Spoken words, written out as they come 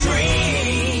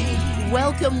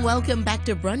Welcome back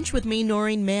to Brunch with me,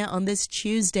 Noreen Mayer, on this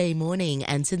Tuesday morning.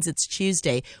 And since it's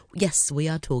Tuesday, yes, we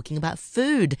are talking about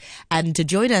food. And to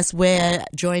join us, we're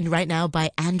joined right now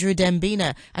by Andrew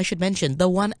Dembina. I should mention, the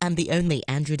one and the only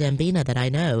Andrew Dembina that I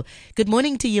know. Good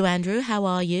morning to you, Andrew. How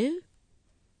are you?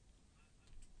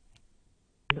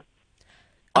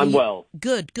 I'm well.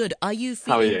 Good. Are you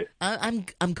feeling... How are you?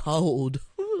 I'm cold.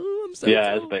 I'm so yeah,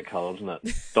 cold. It's a bit cold, isn't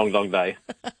it? Dong dong day.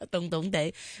 Dong dong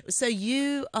day. So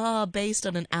you are based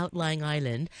on an outlying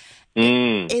island.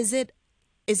 Mm. Is it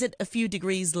a few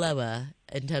degrees lower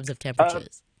in terms of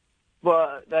temperatures?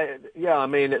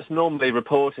 It's normally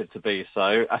reported to be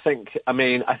so. I think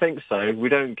so. We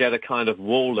don't get a kind of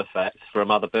wall effect from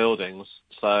other buildings,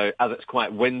 so as it's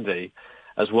quite windy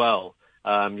as well.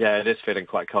 It is feeling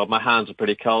quite cold. My hands are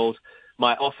pretty cold.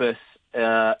 My office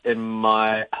in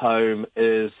my home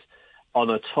is on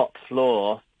a top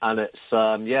floor, and it's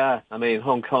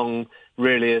Hong Kong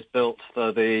really is built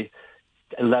for the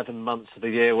 11 months of the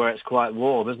year where it's quite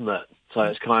warm, isn't it? So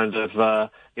it's kind of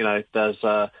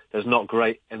there's not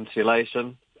great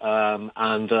insulation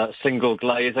and single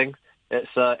glazing.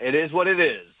 It is what it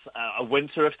is. A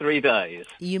winter of 3 days.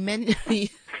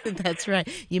 That's right.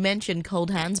 You mentioned cold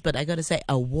hands, but I got to say,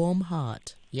 a warm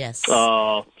heart. Yes.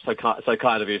 Oh, so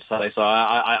kind of you to say. So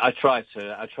I try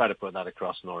to put that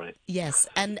across, Noreen. Yes,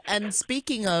 and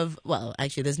speaking of, well,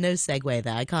 actually, there's no segue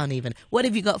there. I can't even. What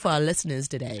have you got for our listeners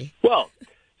today? Well,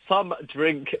 some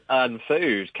drink and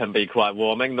food can be quite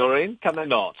warming, Noreen, can they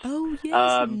not? Oh,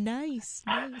 yes,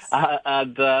 nice.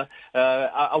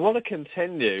 I want to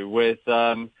continue with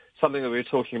something that we were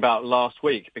talking about last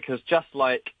week, because just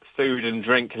like food and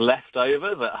drink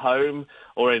leftovers at home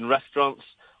or in restaurants,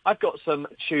 I've got some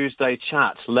Chewsday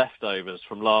chat leftovers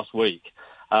from last week.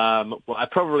 I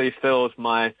probably filled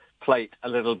my plate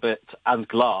and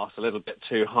glass a little bit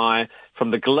too high from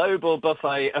the global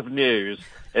buffet of news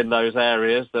in those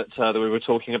areas that we were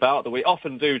talking about, that we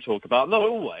often do talk about. Not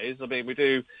always. I mean, we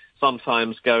do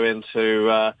sometimes go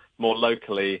into more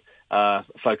locally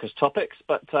focused topics,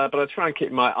 but I try and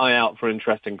keep my eye out for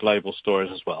interesting global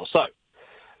stories as well. So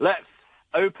let's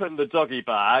open the doggy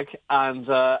bag and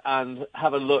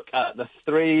have a look at the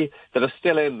 3 that are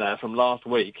still in there from last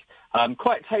week.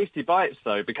 Quite tasty bites,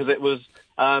 though, because it was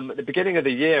at the beginning of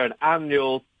the year, an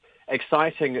annual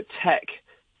exciting tech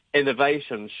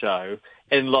innovation show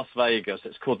in Las Vegas.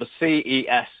 It's called the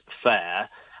CES Fair,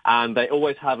 and they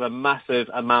always have a massive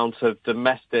amount of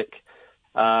domestic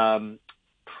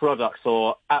products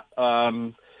or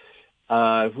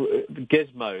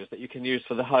gizmos that you can use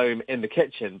for the home in the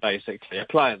kitchen, basically.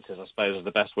 Appliances, I suppose, is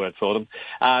the best word for them.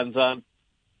 And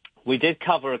we did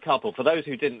cover a couple. For those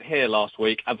who didn't hear last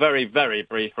week, a very, very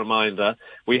brief reminder.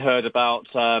 We heard about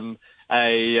an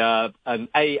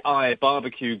AI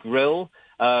barbecue grill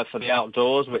for the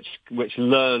outdoors, which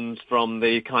learns from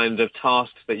the kind of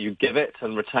tasks that you give it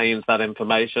and retains that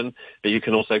information, but you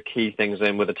can also key things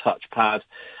in with a touchpad.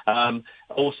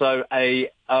 Also, a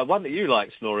one that you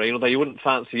liked, Noreen, although you wouldn't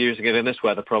fancy using it in this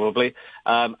weather probably,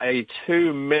 a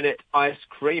 2-minute ice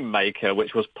cream maker,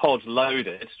 which was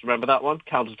pod-loaded. Remember that one?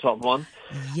 Countertop one?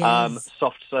 Yes.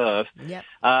 Soft serve. Yep.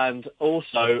 And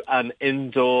also an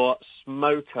indoor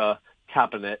smoker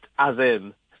cabinet, as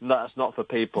in, that's not for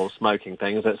people smoking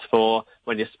things. It's for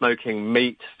when you're smoking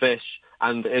meat, fish,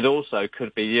 and it also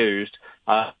could be used,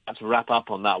 I had to wrap up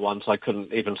on that one, so I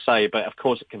couldn't even say, but of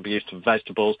course it can be used for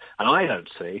vegetables, and I don't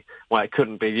see why it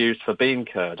couldn't be used for bean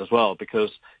curd as well,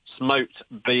 because smoked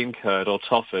bean curd or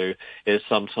tofu is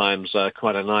sometimes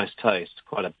quite a nice taste,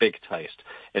 quite a big taste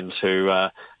into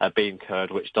a bean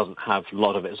curd, which doesn't have a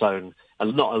lot of its own,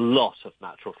 not a lot of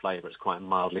natural flavour. It's quite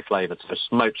mildly flavoured, so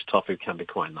smoked tofu can be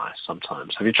quite nice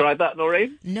sometimes. Have you tried that,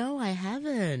 Noreen? No, I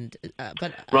haven't,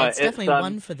 but right, it's definitely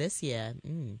one for this year.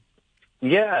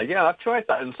 Yeah, I've tried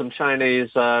that in some Chinese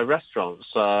restaurants,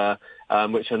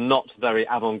 which are not very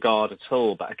avant-garde at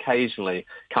all, but occasionally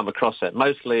come across it,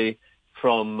 mostly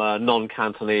from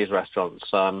non-Cantonese restaurants.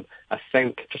 I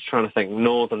think, just trying to think,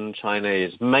 northern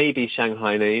Chinese, maybe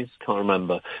Shanghainese, can't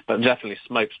remember, but definitely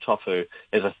smoked tofu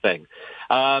is a thing.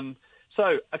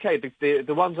 So, okay,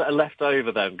 the ones that are left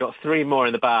over then, got 3 more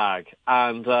in the bag,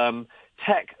 and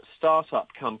tech startup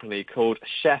company called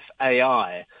Chef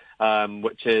AI,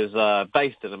 which is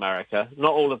based in America.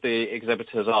 Not all of the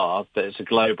exhibitors are, but it's a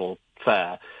global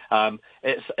fair.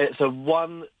 It's a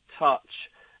one-touch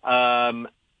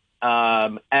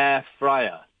air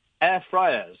fryer. Air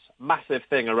fryers, massive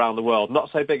thing around the world. Not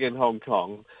so big in Hong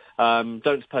Kong.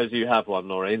 Don't suppose you have one,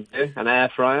 Noreen, do you? An air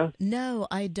fryer? No,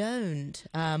 I don't.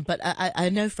 But I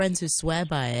know friends who swear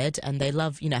by it, and they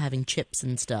love, having chips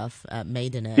and stuff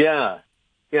made in it. Yeah.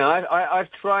 Yeah,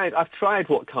 I've tried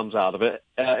what comes out of it.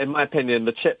 In my opinion,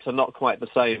 the chips are not quite the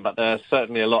same, but they're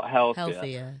certainly a lot healthier.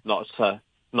 Healthier.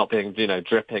 Not being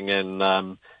dripping in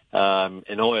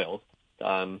oil.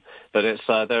 But it's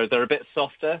they're a bit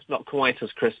softer, not quite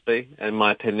as crispy, in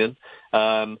my opinion.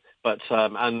 But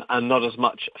not as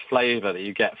much flavour that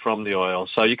you get from the oil.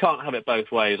 So you can't have it both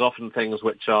ways. Often things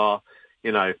which are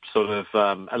sort of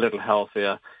a little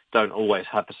healthier don't always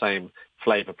have the same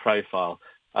flavour profile.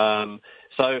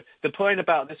 So the point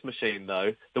about this machine,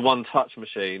 though, the one-touch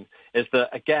machine, is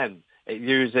that, again, it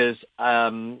uses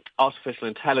artificial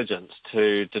intelligence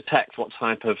to detect what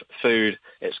type of food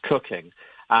it's cooking.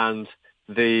 And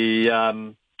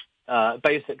the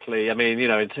basically, I mean,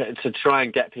 to try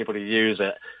and get people to use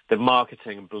it, the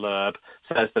marketing blurb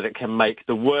says that it can make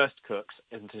the worst cooks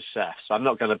into chefs. I'm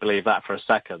not going to believe that for a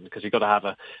second, because you've got to have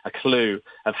a clue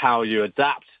of how you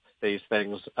adapt these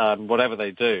things, whatever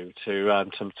they do, to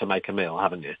make a meal,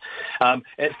 haven't you?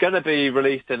 It's going to be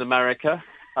released in America,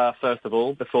 first of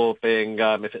all, before being,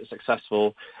 if it's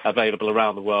successful, available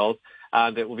around the world.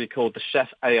 And it will be called the Chef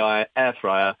AI Air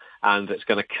Fryer, and it's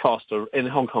going to cost, in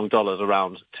Hong Kong dollars,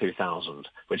 around 2,000,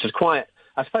 which is quite,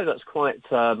 I suppose that's quite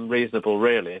reasonable,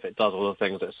 really, if it does all the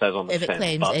things it says on the tin. If it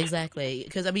claims, exactly.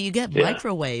 Because, I mean, you get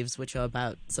microwaves, which are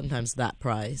about sometimes that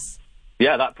price.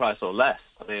 Yeah, that price or less.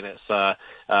 I mean, it's so.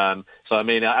 I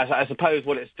mean, I suppose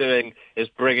what it's doing is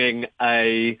bringing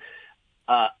a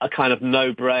kind of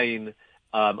no-brain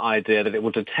idea that it will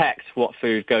detect what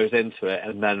food goes into it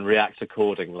and then react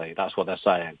accordingly. That's what they're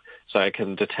saying. So it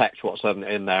can detect what's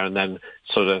in there, and then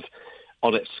sort of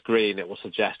on its screen it will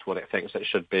suggest what it thinks it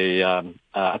should be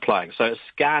applying. So it's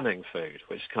scanning food,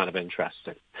 which is kind of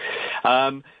interesting.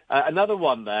 Another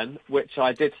one then, which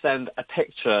I did send a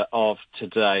picture of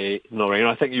today, Noreen,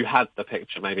 I think you had the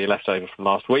picture maybe left over from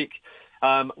last week,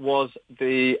 was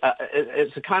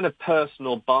it's a kind of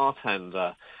personal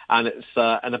bartender, and it's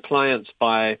an appliance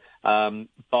by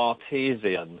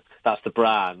Bartesian. That's the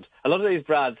brand. A lot of these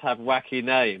brands have wacky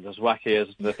names, as wacky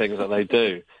as the things that they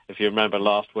do. If you remember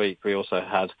last week, we also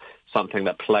had something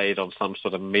that played on some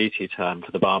sort of meaty term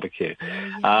for the barbecue.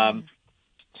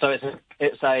 So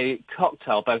it's a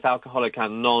cocktail, both alcoholic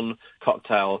and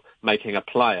non-cocktail making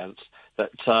appliance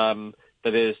that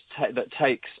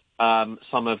takes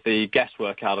some of the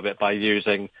guesswork out of it by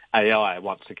using AI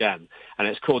once again. And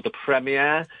it's called the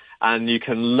Premier, and you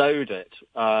can load it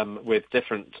with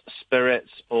different spirits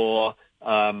or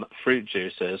fruit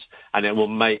juices, and it will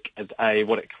make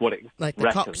what it like the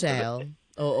reckons. cocktail.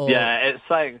 Yeah, it's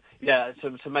saying,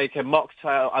 to make a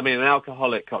mocktail, I mean, an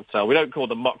alcoholic cocktail. We don't call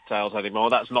them mocktails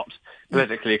anymore. That's not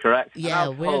politically correct. Yeah,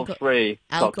 alcohol-free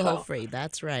alcohol-free,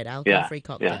 that's right, alcohol-free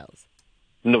cocktails.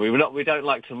 No, we don't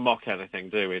like to mock anything,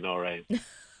 do we, Noreen?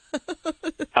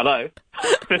 Hello?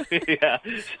 Yeah.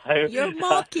 So, you're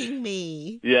mocking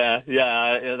me. Yeah.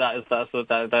 That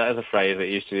is a phrase that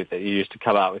you used to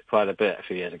come out with quite a bit a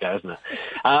few years ago, isn't it?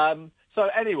 So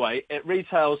anyway, it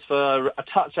retails for a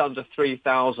touch under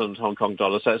 3,000 Hong Kong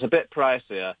dollars, so it's a bit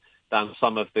pricier than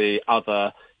some of the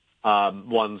other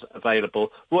ones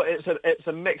available. Well, it's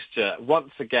a mixture.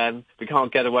 Once again, we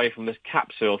can't get away from this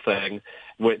capsule thing,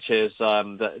 which is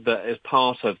that is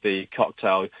part of the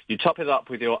cocktail. You top it up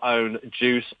with your own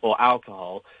juice or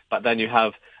alcohol, but then you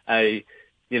have a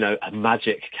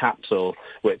magic capsule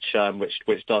which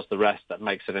does the rest, that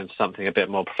makes it into something a bit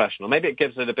more professional. Maybe it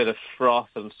gives it a bit of froth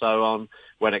and so on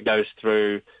when it goes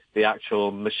through the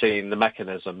actual machine, the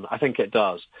mechanism. I think it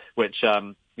does, which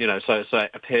so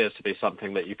it appears to be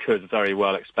something that you could very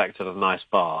well expect at a nice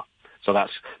bar. So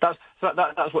that's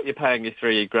what you're paying your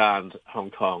 $3,000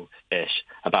 Hong Kong-ish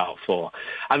about for.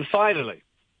 And finally,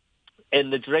 in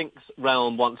the drinks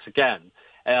realm once again,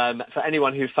 for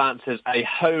anyone who fancies a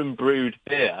home-brewed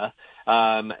beer,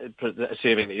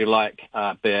 assuming that you like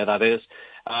beer, that is,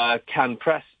 can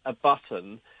press a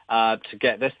button to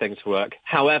get this thing to work.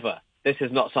 However, this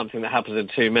is not something that happens in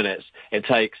 2 minutes. It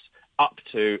takes up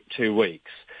to 2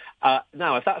 weeks.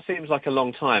 Now, if that seems like a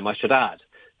long time, I should add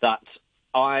that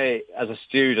I, as a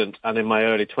student and in my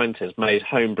early 20s, made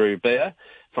homebrew beer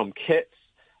from kits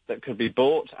that could be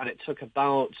bought, and it took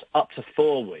about up to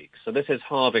 4 weeks. So this is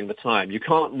halving the time. You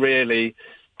can't really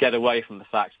get away from the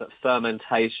fact that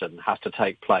fermentation has to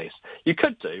take place. You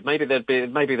could do. Maybe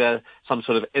there's some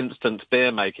sort of instant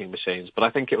beer making machines, but I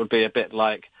think it would be a bit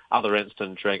like other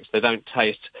instant drinks. They don't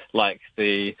taste like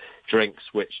the drinks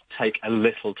which take a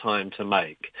little time to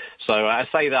make. So I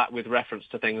say that with reference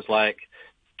to things like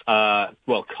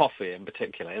coffee in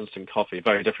particular, instant coffee,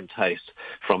 very different taste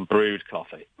from brewed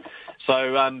coffee.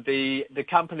 So the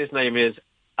company's name is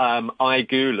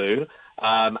iGulu,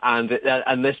 and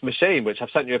this machine, which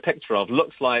I've sent you a picture of,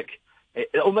 looks like it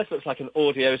almost looks like an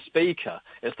audio speaker.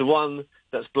 It's the one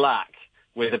that's black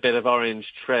with a bit of orange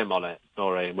trim on it,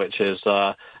 Noreen, which is,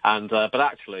 but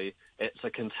actually it's a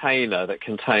container that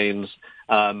contains,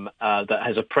 that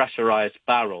has a pressurized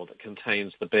barrel that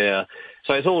contains the beer.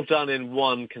 So it's all done in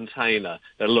one container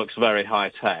that looks very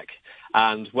high tech.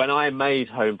 And when I made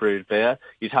homebrewed beer,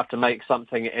 you'd have to make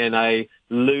something in a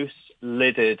loose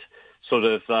lidded sort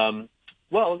of,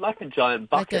 like a giant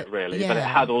bucket, really, but it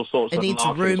had all sorts of markings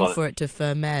on it. It needs room for it to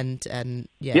ferment, and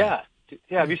yeah.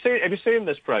 Have you seen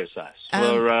this process?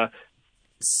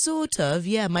 Sort of,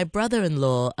 yeah. My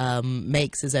brother-in-law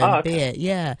makes his own beer.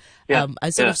 Yeah, I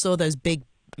sort of saw those big,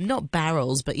 not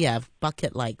barrels, but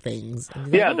bucket-like things. And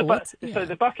so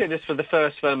the bucket is for the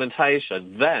first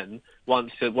fermentation. Then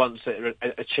once it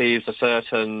achieves a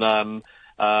certain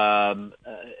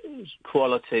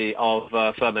quality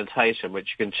of fermentation, which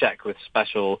you can check with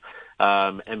special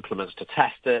implements to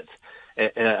test it.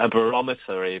 A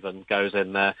barometer even goes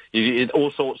in there.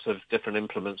 All sorts of different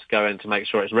implements go in to make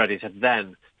sure it's ready to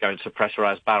then go into a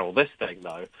pressurized barrel. This thing,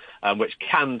 though, which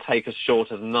can take as short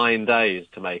as 9 days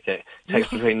to make it, takes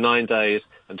between 9 days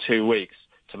and 2 weeks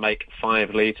to make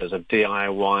 5 litres of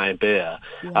DIY beer,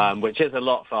 which is a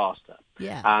lot faster.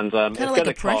 Yeah, and kind of like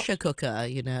a pressure cooker,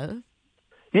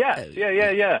 Yes,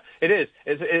 it is.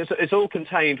 It's all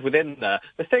contained within there.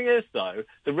 The thing is, though,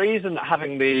 the reason that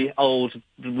having the old,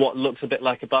 what looks a bit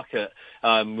like a bucket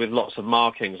with lots of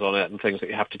markings on it and things that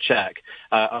you have to check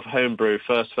of homebrew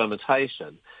first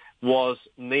fermentation was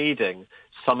needing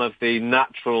some of the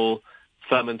natural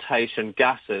fermentation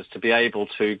gases to be able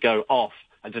to go off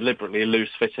a deliberately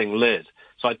loose-fitting lid.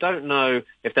 So I don't know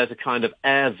if there's a kind of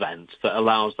air vent that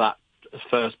allows that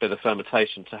first bit of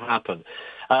fermentation to happen.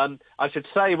 I should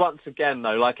say once again,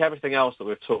 though, like everything else that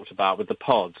we've talked about with the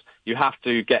pods, you have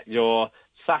to get your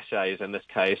sachets, in this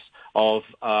case, of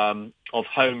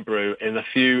homebrew in a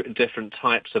few different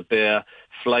types of beer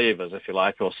flavors, if you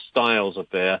like, or styles of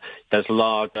beer. There's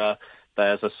lager,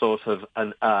 there's a sort of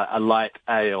a light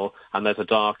ale, and there's a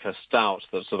darker stout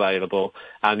that's available,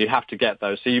 and you have to get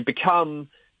those. So you become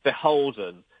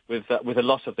beholden with a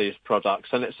lot of these products,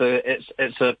 and it's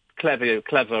a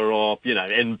clever or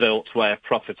inbuilt way of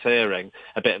profiteering,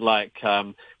 a bit like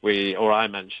I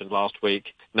mentioned last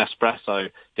week Nespresso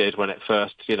did when it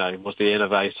first was the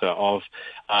innovator of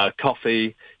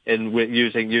coffee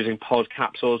using pod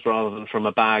capsules rather than from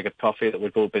a bag of coffee that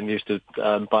we've all been used to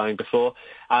buying before,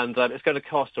 and it's going to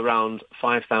cost around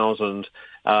 $5,000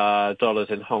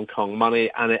 in Hong Kong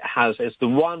money, and it's the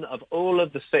one of all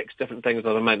of the 6 different things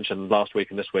that I mentioned last week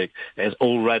and this week. It is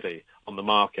already on the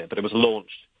market, but it was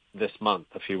launched this month,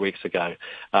 a few weeks ago.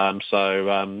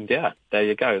 There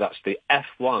you go. That's the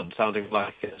F1, sounding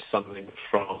like it's something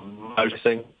from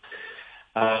motoring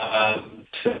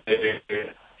to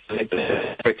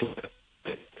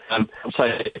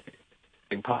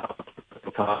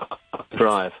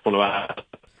drive.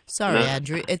 Sorry,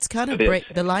 Andrew. It's kind of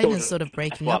the line is sort of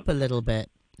breaking up a little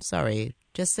bit. Sorry.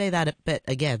 Just say that a bit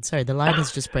again. Sorry, the line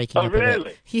is just breaking up a bit. Oh,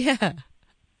 really? Yeah.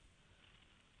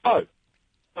 Oh,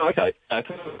 okay. I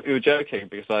thought you were joking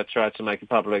because I tried to make a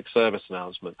public service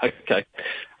announcement. Okay.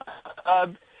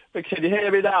 But can you hear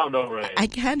me now, Noreen? I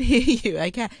can hear you. I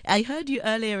can. I heard you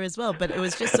earlier as well, but it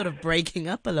was just sort of breaking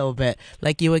up a little bit,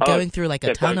 like you were going through like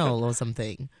a tunnel or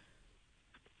something.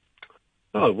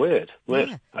 Oh, weird.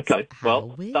 Yeah, okay,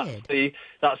 well, weird. that's the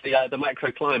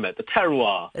microclimate, the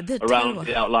terroir around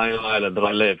the outlying island that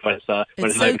I live. When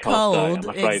it's so cold. Day, I'm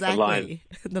afraid exactly.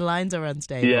 The lines are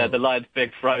unstable. Yeah, the line's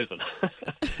big frozen.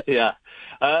 Yeah.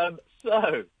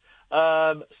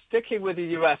 Sticking with the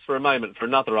US for a moment for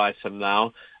another item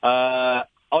now.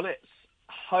 On its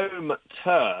home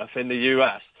turf in the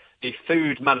US, the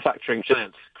food manufacturing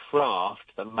giant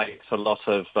Kraft, that makes a lot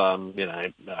of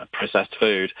processed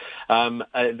food.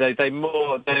 They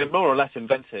more or less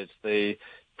invented the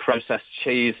processed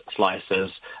cheese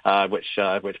slices,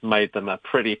 which made them a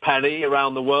pretty penny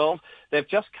around the world. They've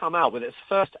just come out with its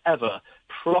first ever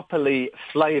properly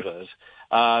flavoured,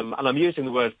 and I'm using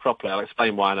the word properly, I'll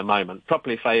explain why in a moment,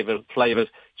 properly flavoured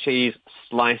cheese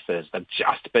slices. They've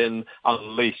just been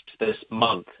unleashed this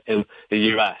month in the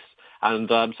US. And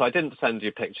so I didn't send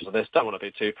you pictures of this. Don't want to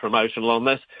be too promotional on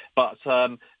this, but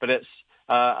it's.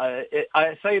 I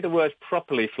say the word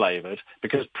properly flavoured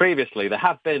because previously there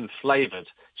have been flavoured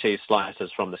cheese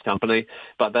slices from this company,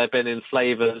 but they've been in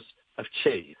flavours of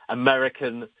cheese,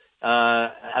 American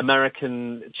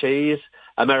cheese,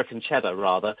 American cheddar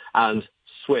rather, and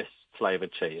Swiss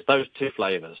flavoured cheese. Those 2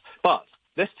 flavours, but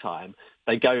this time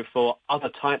they go for other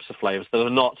types of flavours that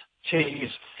are not cheese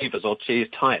flavors or cheese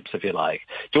types, if you like.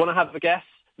 Do you want to have a guess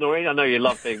Noreen? I know you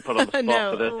love being put on the spot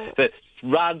No. for the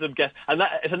random guess. And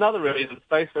that is another reason,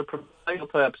 both for promotional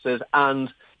purposes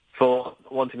and for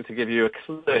wanting to give you a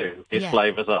clue these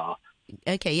flavours are.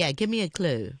 Okay, yeah, give me a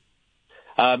clue.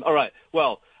 All right.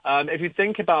 Well, if you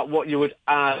think about what you would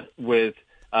add with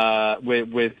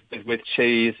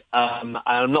cheese, I'm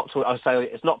not. I'll say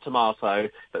it's not tomato,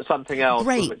 but something else.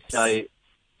 Grapes. Would say,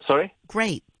 sorry.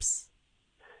 Grapes.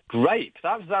 Grape.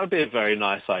 That would be a very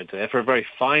nice idea for a very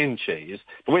fine cheese.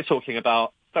 But we're talking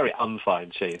about very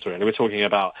unfine cheese, really. We're talking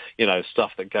about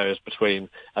stuff that goes between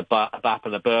a bap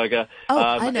and a burger. Oh,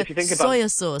 I know. If you think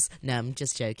Soya sauce. No, I'm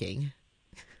just joking.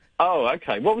 Oh,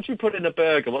 okay. What would you put in a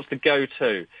burger? What's the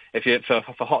go-to if you for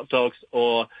hot dogs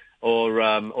or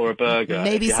a burger?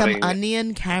 Maybe some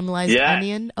onion, caramelized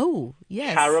onion. Oh,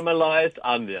 yes. Caramelized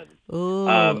onion.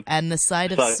 Oh, and the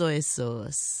side of soy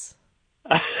sauce.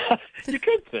 You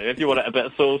could do if you want it a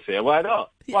bit saucier. Why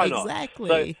not? Why not?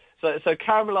 Exactly. So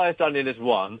caramelized onion is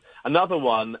one. Another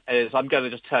one is, I'm going to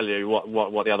just tell you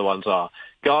what the other ones are.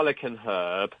 Garlic and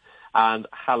herb and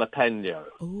jalapeno,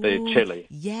 the chili.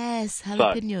 Yes,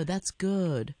 jalapeno. That's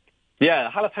good. Yeah,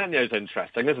 jalapeno's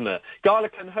interesting, isn't it?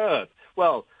 Garlic and herb.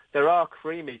 Well, there are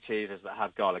creamy cheeses that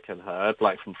have garlic and herb,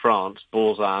 like from France,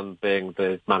 Boursin being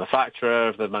the manufacturer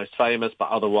of the most famous, but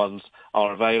other ones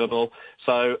are available.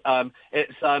 So it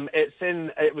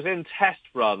was in test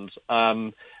runs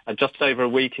just over a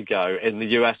week ago in the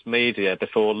US media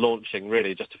before launching,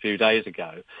 really just a few days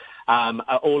ago.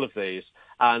 All of these,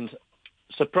 and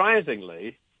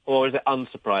surprisingly, or is it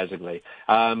unsurprisingly,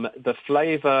 the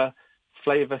flavor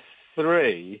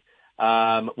 3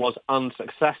 was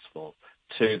unsuccessful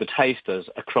to the tasters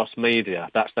across media.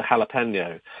 That's the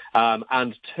jalapeno.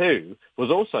 And 2 was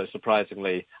also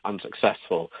surprisingly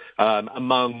unsuccessful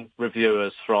among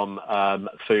reviewers from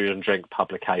food and drink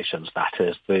publications, that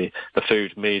is, the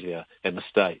food media in the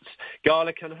States.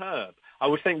 Garlic and herb. I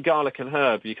would think garlic and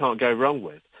herb you can't go wrong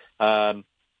with.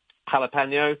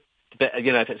 Jalapeno,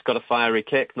 if it's got a fiery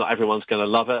kick, not everyone's going to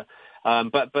love it.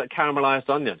 But caramelized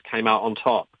onions came out on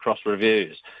top across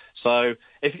reviews. So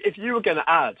if you were going to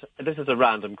add, this is a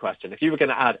random question, if you were going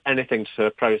to add anything to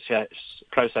a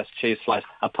processed cheese slice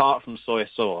apart from soy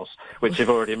sauce, which you've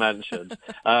already mentioned,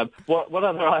 what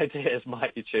other ideas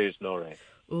might you choose, Nori?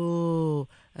 Oh,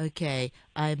 okay.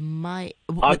 I might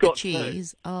I've got the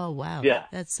cheese. 2. Oh, wow. Yeah.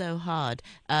 That's so hard.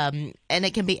 And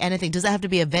it can be anything. Does it have to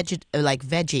be like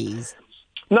veggies?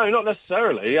 No, not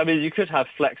necessarily. I mean, you could have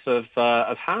flecks of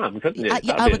ham, couldn't you?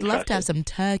 I would love to have some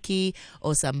turkey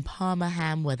or some Parma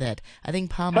ham with it. I think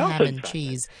Parma ham and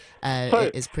cheese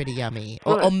is pretty yummy.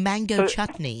 Or mango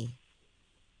chutney.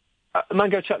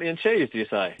 Mango chutney and cheese, do you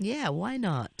say? Yeah, why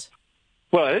not?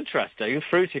 Well, interesting.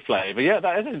 Fruity flavour. Yeah,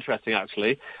 that is interesting,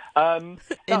 actually.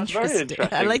 That's very interesting.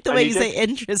 I like the way you say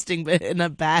interesting, but in a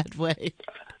bad way.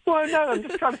 Well, no, I'm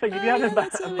just trying to think. If you had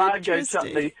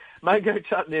a mango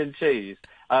chutney and cheese,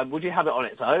 would you have it on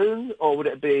its own, or would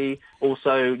it be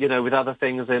also, with other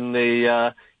things in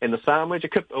the sandwich?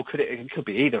 It could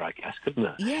be either, I guess, couldn't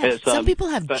it? Yeah. Some people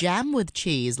have jam with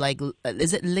cheese, like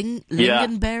is it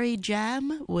lingonberry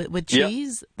jam with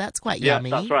cheese? That's quite yummy.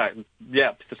 Yeah, that's right.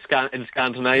 Yeah, in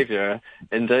Scandinavia,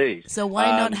 indeed. So why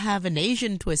not have an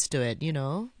Asian twist to it?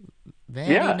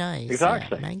 Very nice.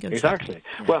 Exactly. Yeah, mango exactly. chutney.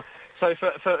 Yeah. Well, so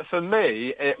for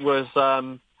me, it was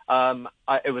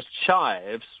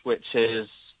chives, which is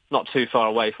not too far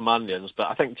away from onions, but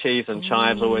I think cheese and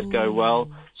chives always go well,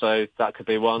 so that could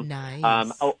be one.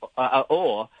 Nice.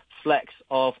 Or flecks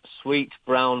of sweet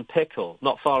brown pickle.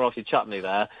 Not far off your chutney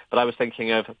there, but I was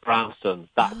thinking of Branston,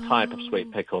 that type of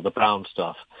sweet pickle, the brown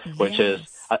stuff, which is...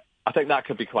 I think that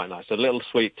could be quite nice, a little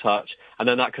sweet touch, and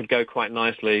then that could go quite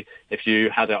nicely if you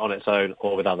had it on its own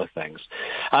or with other things.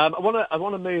 I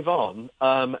want to move on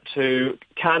to,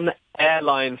 can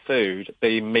airline food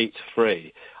be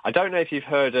meat-free? I don't know if you've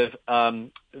heard of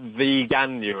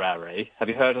veganuary. Have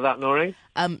you heard of that, Nori?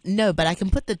 No, but I can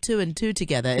put the 2 and 2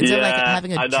 together. Instead of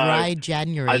having a dry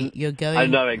January, you're going I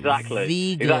know, exactly.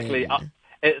 Vegan. Exactly.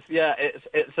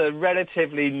 It's a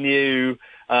relatively new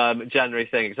January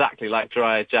thing, exactly like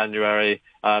dry January,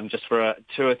 just for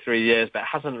 2 or 3 years, but it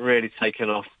hasn't really taken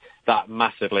off that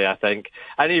massively, I think.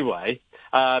 Anyway,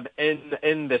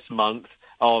 in this month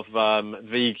of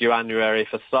veganuary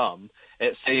for some,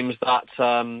 it seems that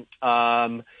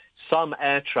some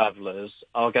air travellers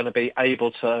are going to be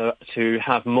able to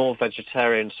have more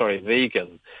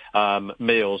vegan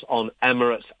meals on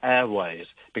Emirates Airways,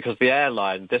 because the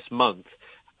airline this month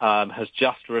has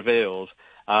just revealed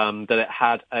that it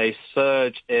had a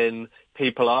surge in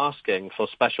people asking for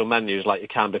special menus like you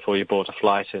can before you board a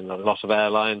flight in a lot of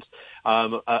airlines,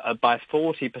 by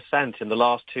 40% in the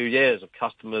last 2 years of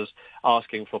customers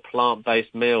asking for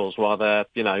plant-based meals while they're,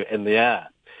 in the air.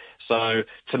 So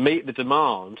to meet the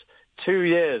demand, 2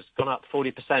 years gone up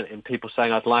 40% in people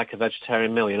saying I'd like a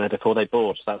vegetarian meal, before they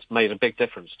board. So that's made a big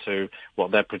difference to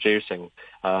what they're producing,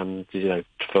 for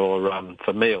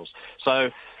meals.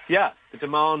 So yeah, the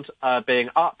demand being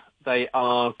up, they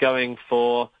are going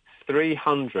for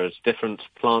 300 different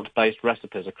plant-based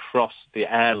recipes across the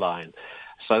airline.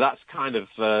 So that's kind of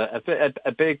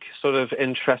a big sort of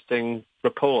interesting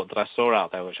report that I saw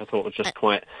out there, which I thought was just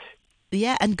quite...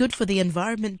 Yeah, and good for the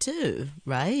environment too,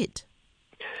 right?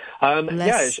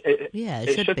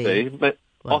 It should be. But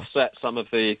offset some of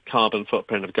the carbon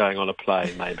footprint of going on a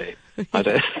plane, maybe. I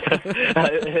don't.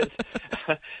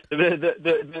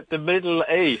 The Middle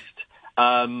East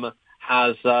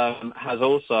has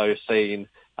also seen,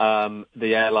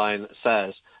 the airline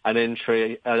says, an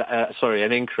increase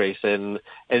in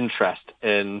interest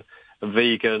in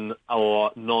vegan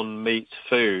or non-meat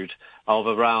food of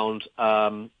around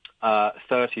 30+%.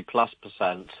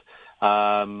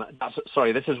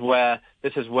 This is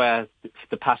where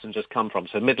the passengers come from.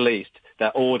 So Middle East,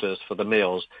 their orders for the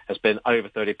meals has been over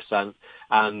 30%,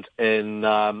 and in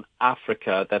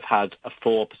Africa they've had a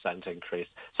 4% increase.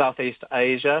 Southeast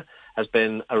Asia has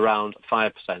been around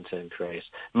 5% increase.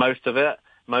 Most of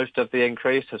the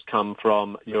increase has come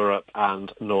from Europe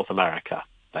and North America,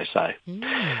 they say.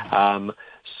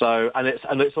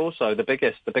 It's also the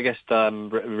biggest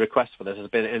request for this has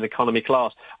been in economy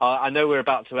class. I know we're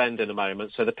about to end in a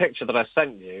moment, so the picture that I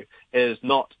sent you is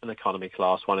not an economy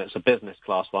class one; it's a business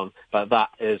class one. But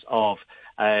that is of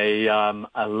a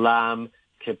lamb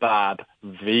kebab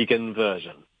vegan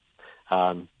version.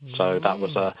 So that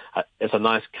was it's a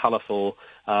nice, colourful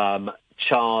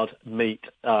charred meat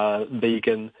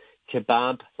vegan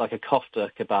kebab, like a kofta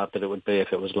kebab that it would be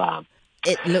if it was lamb.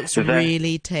 It looks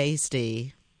really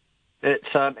tasty. It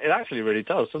actually really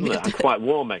does, doesn't it? And quite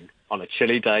warming on a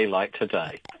chilly day like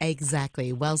today.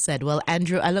 Exactly. Well said. Well,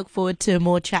 Andrew, I look forward to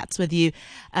more chats with you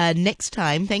next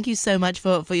time. Thank you so much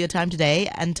for your time today.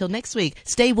 Until next week,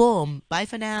 stay warm. Bye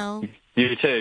for now. You too.